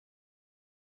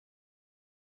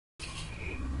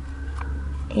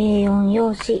A4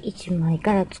 用紙1枚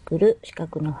から作る四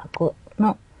角の箱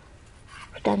の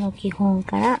蓋の基本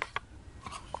から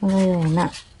このような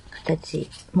形、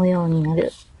模様にな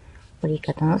る折り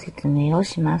方の説明を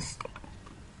します。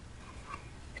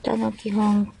蓋の基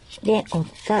本で折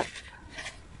った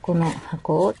この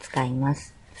箱を使いま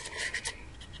す。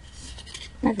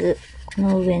まず、こ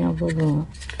の上の部分、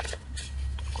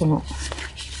こ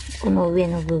の上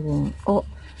の部分を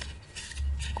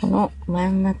この真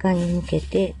ん中に向け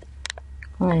て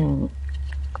このように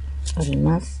折り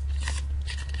ます。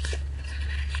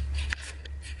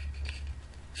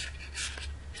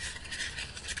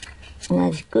同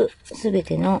じくすべ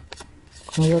ての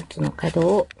この4つの角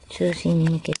を中心に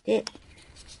向けて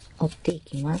折ってい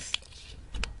きます。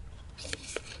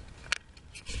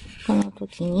この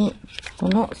時にこ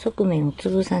の側面を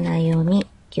潰さないように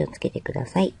気をつけてくだ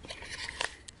さい。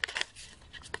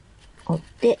折っ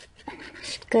て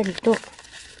しっかりと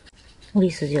折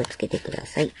り筋をつけてくだ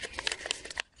さい。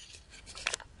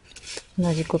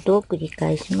同じことを繰り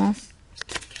返します。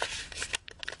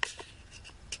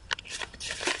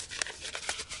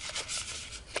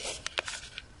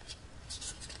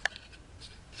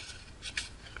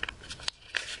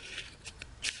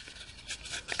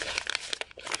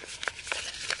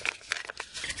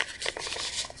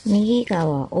右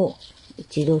側を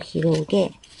一度広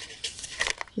げ、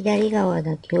左側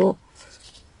だけを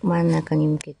真ん中に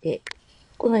向けて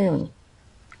このように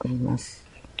折ります。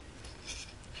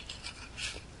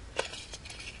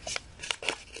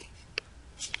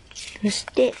そし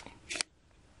て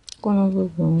この部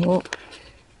分を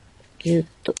ぎゅっ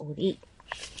と折り、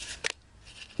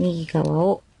右側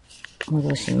を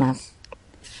戻します。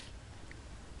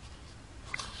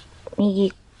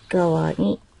右側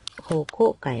に方向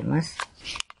を変えます。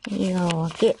右側を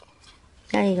開け、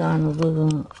左側の部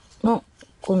分の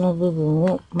この部分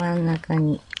を真ん中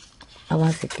に合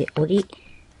わせて折り、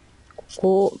こ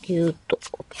こをぎゅーっと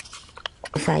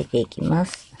押さえていきま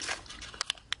す。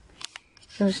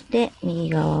そして右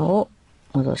側を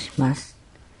戻します。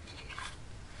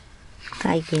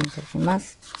回転させま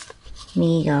す。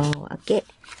右側を開け、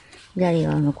左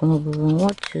側のこの部分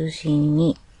を中心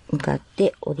に向かっ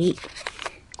て折り、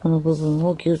この部分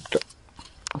をぎゅっと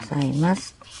押さえま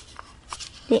す。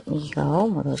で、右側を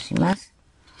戻します。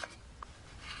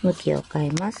向きを変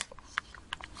えます。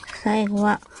最後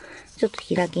はちょっと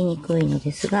開きにくいの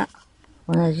ですが、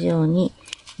同じように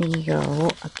右側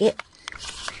を開け、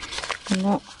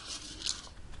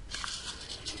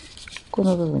こ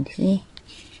の部分ですね。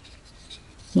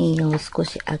右側を少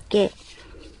し開け、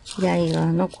左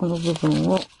側のこの部分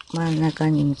を真ん中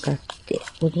に向かって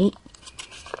折り、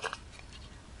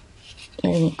や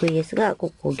りにくいですが、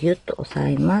ここをギュッと押さ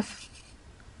えます。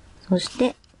そし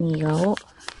て右側を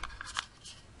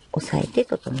押さえて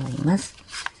整います。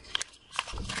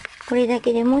これだ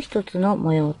けでも一つの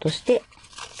模様として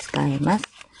使えます。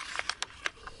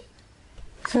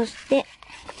そして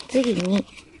次に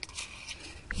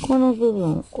この部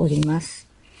分を折ります。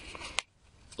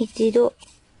一度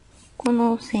こ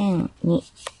の線に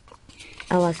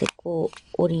合わせこう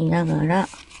折りながら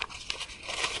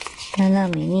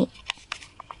斜めに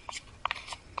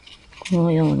こ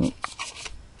のように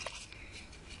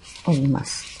折りま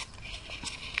す。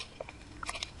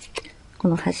こ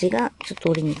の端がちょっ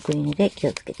と折りにくいので気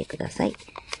をつけてください。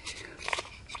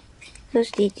そ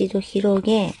して一度広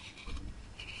げ、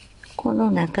この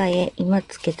中へ今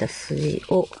つけた筋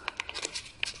を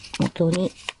元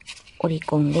に折り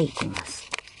込んでいきます。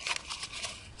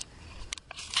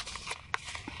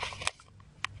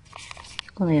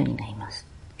このようになります。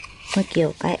向き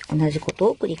を変え、同じこと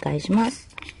を繰り返します。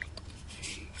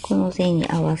この線に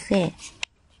合わせ、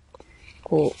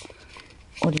こ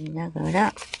う折りなが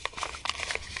ら、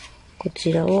こ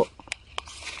ちらを、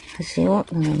端を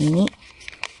斜めに、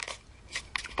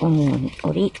このように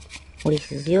折り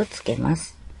筋をつけま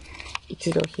す。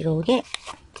一度広げ、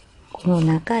この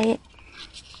中へ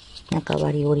中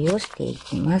割り折りをしてい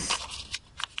きます。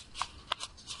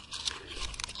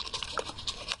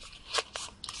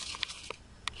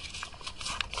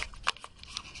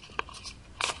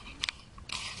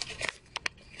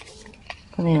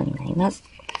このようになります。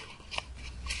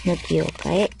向きを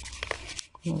変え、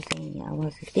この線に合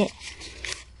わせて、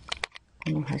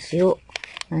この端を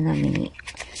斜めに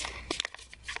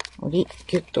折り、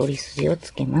ぎゅっと折り筋を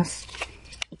つけます。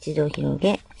一度広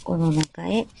げ、この中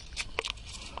へ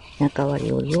中割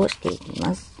り折りをしていき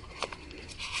ます。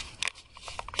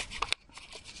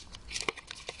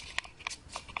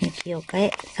向きを変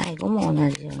え、最後も同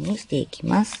じようにしていき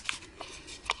ます。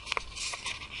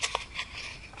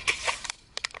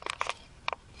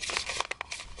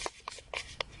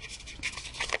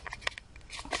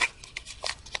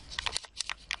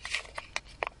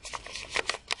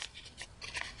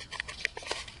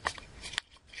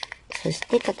そし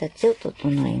て形を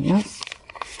整えます。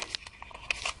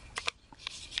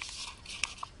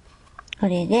こ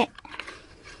れで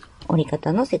折り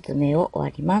方の説明を終わ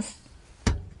ります。